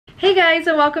Hey guys,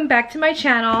 and welcome back to my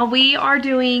channel. We are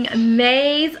doing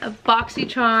May's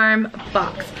BoxyCharm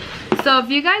box. So if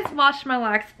you guys watched my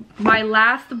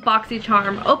last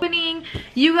BoxyCharm opening,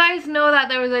 you guys know that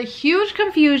there was a huge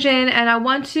confusion, and I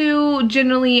want to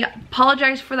genuinely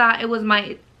apologize for that. It was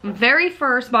my very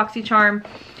first BoxyCharm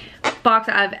box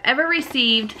I've ever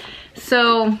received.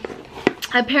 So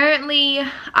apparently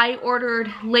I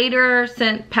ordered later,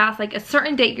 sent past like a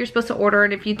certain date you're supposed to order,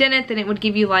 and if you didn't, then it would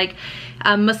give you like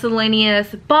a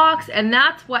miscellaneous box, and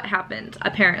that's what happened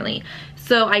apparently.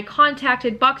 So I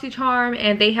contacted BoxyCharm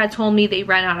and they had told me they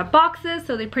ran out of boxes,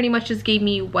 so they pretty much just gave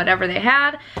me whatever they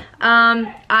had.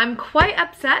 I'm quite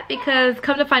upset because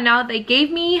come to find out they gave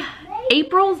me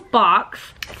April's box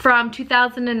from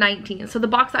 2019. So the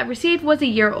box I received was a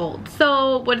year old.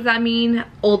 So what does that mean?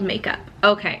 Old makeup.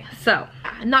 Okay, so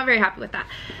I'm not very happy with that.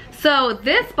 So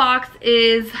this box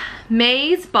is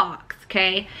May's box,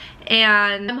 okay?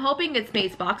 And I'm hoping it's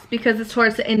May's box because it's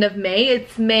towards the end of May.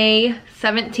 It's May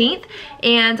 17th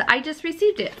and I just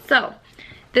received it. So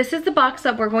this is the box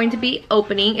that we're going to be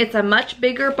opening. It's a much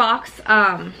bigger box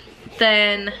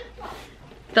than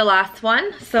the last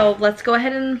one. So let's go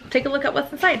ahead and take a look at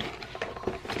what's inside.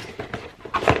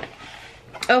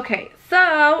 Okay,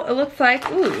 so it looks like,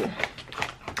 ooh.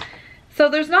 So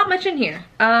there's not much in here.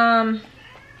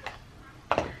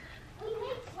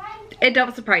 It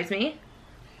don't surprise me.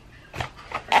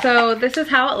 So this is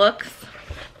how it looks.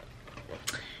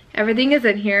 Everything is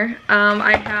in here.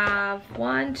 I have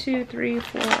 1, 2, 3,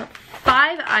 4,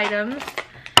 5 items.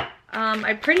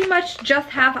 I pretty much just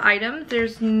have items.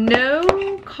 There's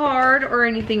no card or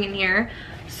anything in here.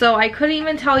 So I couldn't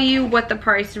even tell you what the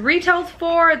price retails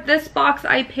for. This box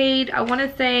I paid, I want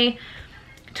to say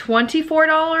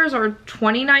 $24 or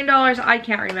 $29. I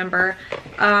can't remember.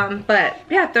 But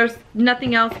yeah, there's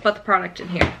nothing else but the product in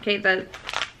here. Okay,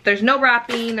 there's no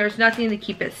wrapping. There's nothing to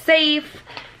keep it safe.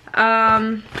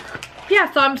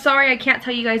 Yeah, so I'm sorry I can't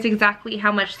tell you guys exactly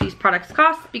how much these products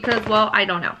cost because, well, I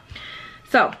don't know.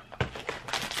 So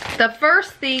the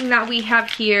first thing that we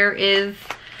have here is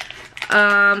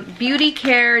Beauty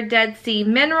Care Dead Sea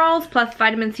Minerals plus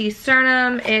Vitamin C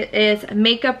Serum. It is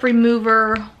makeup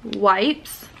remover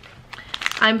wipes.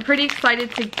 I'm pretty excited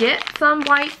to get some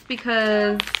wipes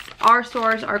because our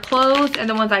stores are closed and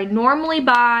the ones I normally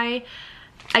buy,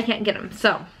 I can't get them.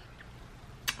 So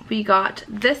we got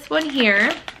this one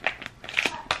here.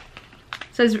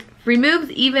 It says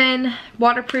removes even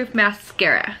waterproof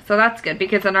mascara. So that's good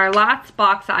because in our last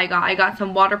box that I got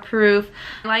some waterproof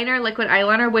eyeliner, liquid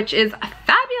eyeliner, which is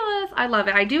fabulous. I love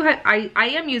it. I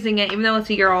am using it even though it's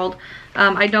a year old.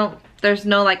 There's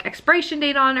no like expiration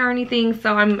date on it or anything,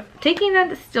 so I'm taking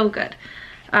that. It's still good.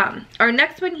 Our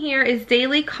next one here is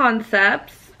Daily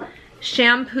Concepts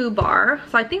shampoo bar.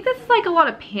 So I think this is like a lot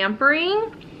of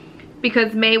pampering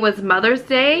because May was Mother's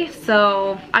Day,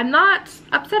 so I'm not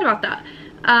upset about that.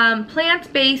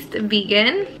 Plant-based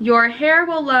vegan. Your hair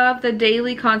will love the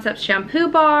Daily Concepts shampoo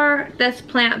bar. This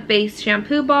plant-based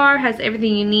shampoo bar has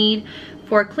everything you need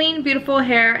for clean, beautiful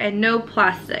hair and no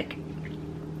plastic.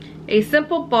 A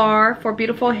simple bar for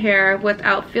beautiful hair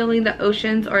without filling the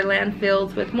oceans or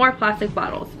landfills with more plastic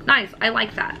bottles. Nice, I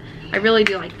like that. I really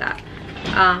do like that.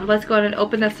 Let's go ahead and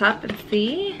open this up and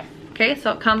see. Okay,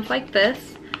 so it comes like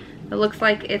this. It looks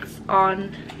like it's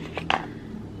on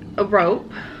a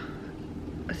rope.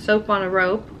 A soap on a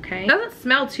rope, okay. It doesn't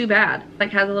smell too bad.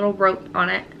 Like has a little rope on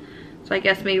it. So I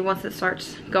guess maybe once it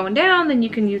starts going down, then you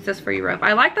can use this for your rope.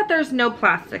 I like that there's no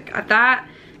plastic. That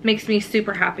makes me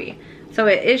super happy. So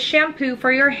it is shampoo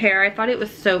for your hair. I thought it was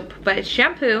soap, but it's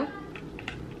shampoo.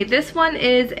 This one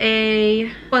is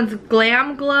one's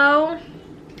Glam Glow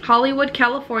Hollywood,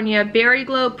 California Berry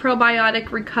Glow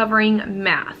Probiotic Recovering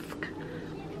Mask.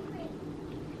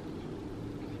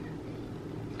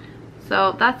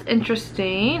 So that's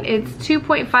interesting. It's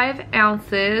 2.5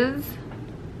 ounces.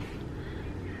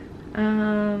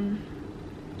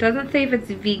 Doesn't say if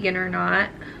it's vegan or not.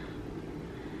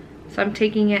 So I'm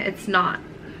taking it, it's not.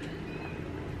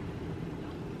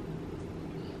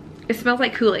 It smells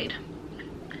like Kool-Aid.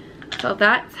 So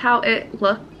that's how it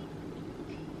looks.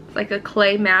 It's like a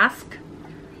clay mask.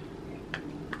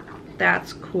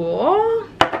 That's cool.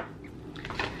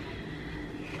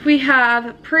 We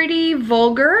have Pretty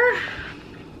Vulgar.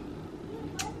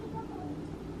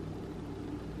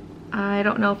 I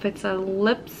don't know if it's a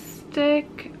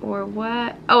lipstick or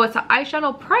what. Oh, it's an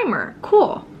eyeshadow primer.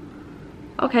 Cool.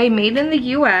 Okay, made in the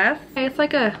US. It's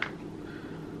like a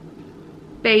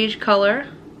beige color.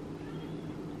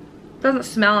 Doesn't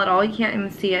smell at all. You can't even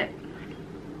see it.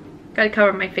 Gotta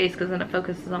cover my face because then it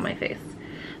focuses on my face.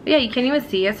 But yeah, you can't even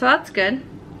see it, so that's good.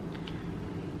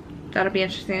 That'll be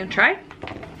interesting to try.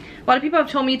 A lot of people have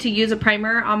told me to use a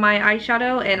primer on my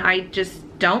eyeshadow, and I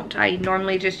just don't. I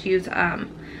normally just use,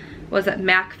 was it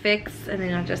MAC Fix, and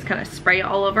then I just kind of spray it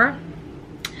all over.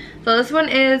 So this one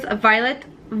is a Violet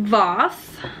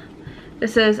Voss.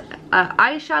 This is an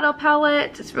eyeshadow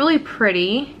palette. It's really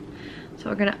pretty. So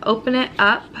we're gonna open it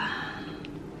up.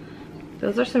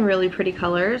 Those are some really pretty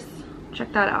colors.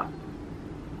 Check that out.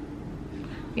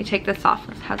 Let me take this off.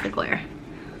 It has a glare.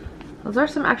 Those are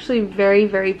some actually very,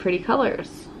 very pretty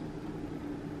colors.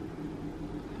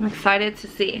 I'm excited to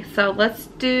see. So let's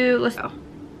go.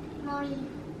 Mommy.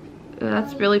 Ooh,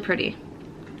 that's really pretty.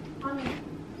 Mommy.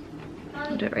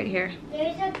 I'll do it right here.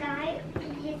 There's a guy,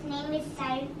 his name is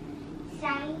Sai.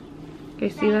 Okay,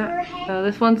 see that? Oh,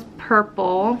 this one's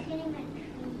purple.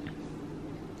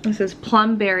 This is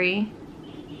Plumberry.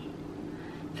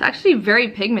 It's actually very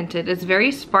pigmented. It's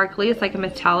very sparkly. It's like a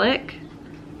metallic.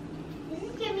 This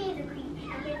is giving me the creeps.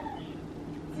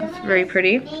 That's very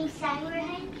pretty. Named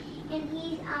Simon, and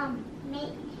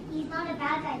he's not a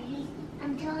bad guy.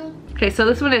 I'm telling. Okay, so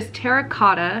this one is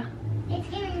Terracotta. It's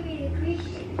giving me the creeps.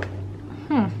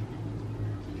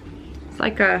 It's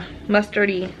like a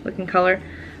mustardy looking color,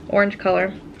 orange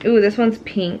color. Ooh, this one's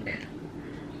pink.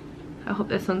 I hope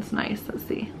this one's nice. Let's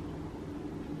see.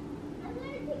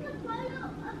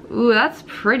 Ooh, that's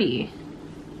pretty.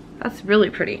 That's really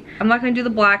pretty. I'm not gonna do the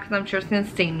black because I'm sure it's gonna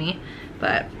stain me,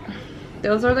 but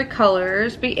those are the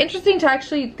colors. Be interesting to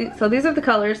actually, so these are the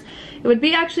colors. It would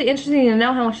be actually interesting to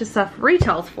know how much this stuff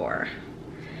retails for.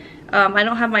 I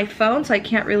don't have my phone, so I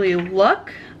can't really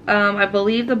look. I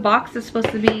believe the box is supposed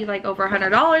to be like over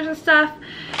 $100 and stuff.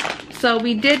 So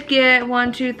we did get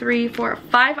 1, 2, 3, 4,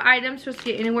 5 items. Supposed to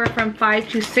get anywhere from 5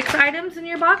 to 6 items in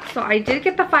your box. So I did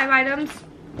get the 5 items.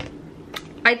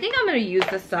 I think I'm gonna use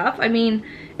this stuff. I mean,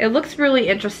 it looks really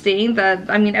interesting.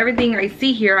 I mean, everything I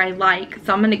see here I like,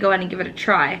 so I'm gonna go ahead and give it a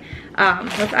try.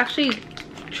 Let's actually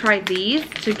try these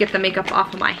to get the makeup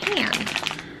off of my hand.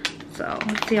 So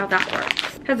let's see how that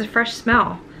works. It has a fresh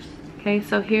smell. Okay,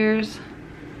 so here's,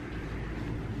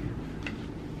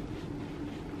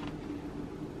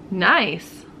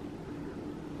 nice.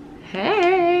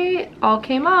 Hey, all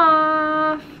came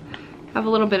off. Have a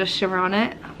little bit of shimmer on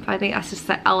it. I think that's just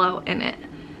the yellow in it.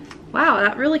 Wow,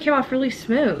 that really came off really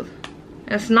smooth.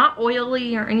 And it's not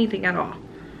oily or anything at all.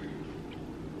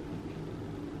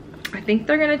 I think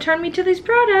they're gonna turn me to these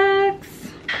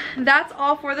products. That's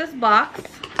all for this box.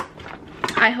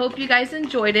 I hope you guys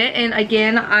enjoyed it, and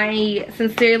again, I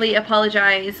sincerely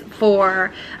apologize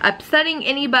for upsetting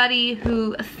anybody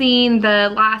who seen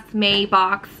the last May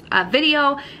box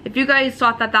video. If you guys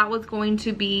thought that that was going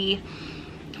to be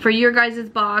for your guys'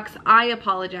 box, I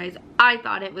apologize. I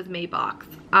thought it was May box.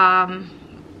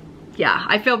 Yeah,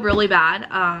 I feel really bad.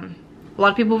 A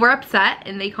lot of people were upset,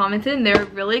 and they commented, and they're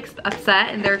really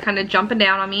upset, and they're kind of jumping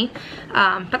down on me,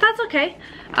 but that's okay.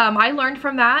 I learned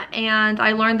from that, and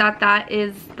I learned that that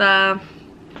is the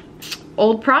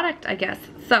old product, I guess.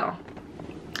 So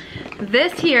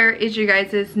this here is your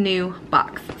guys' new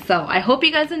box. So I hope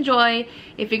you guys enjoy.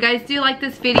 If you guys do like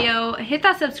this video, hit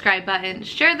that subscribe button,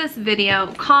 share this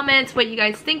video, comment what you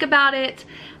guys think about it,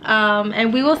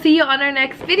 and we will see you on our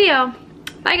next video.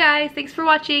 Bye guys, thanks for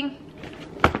watching.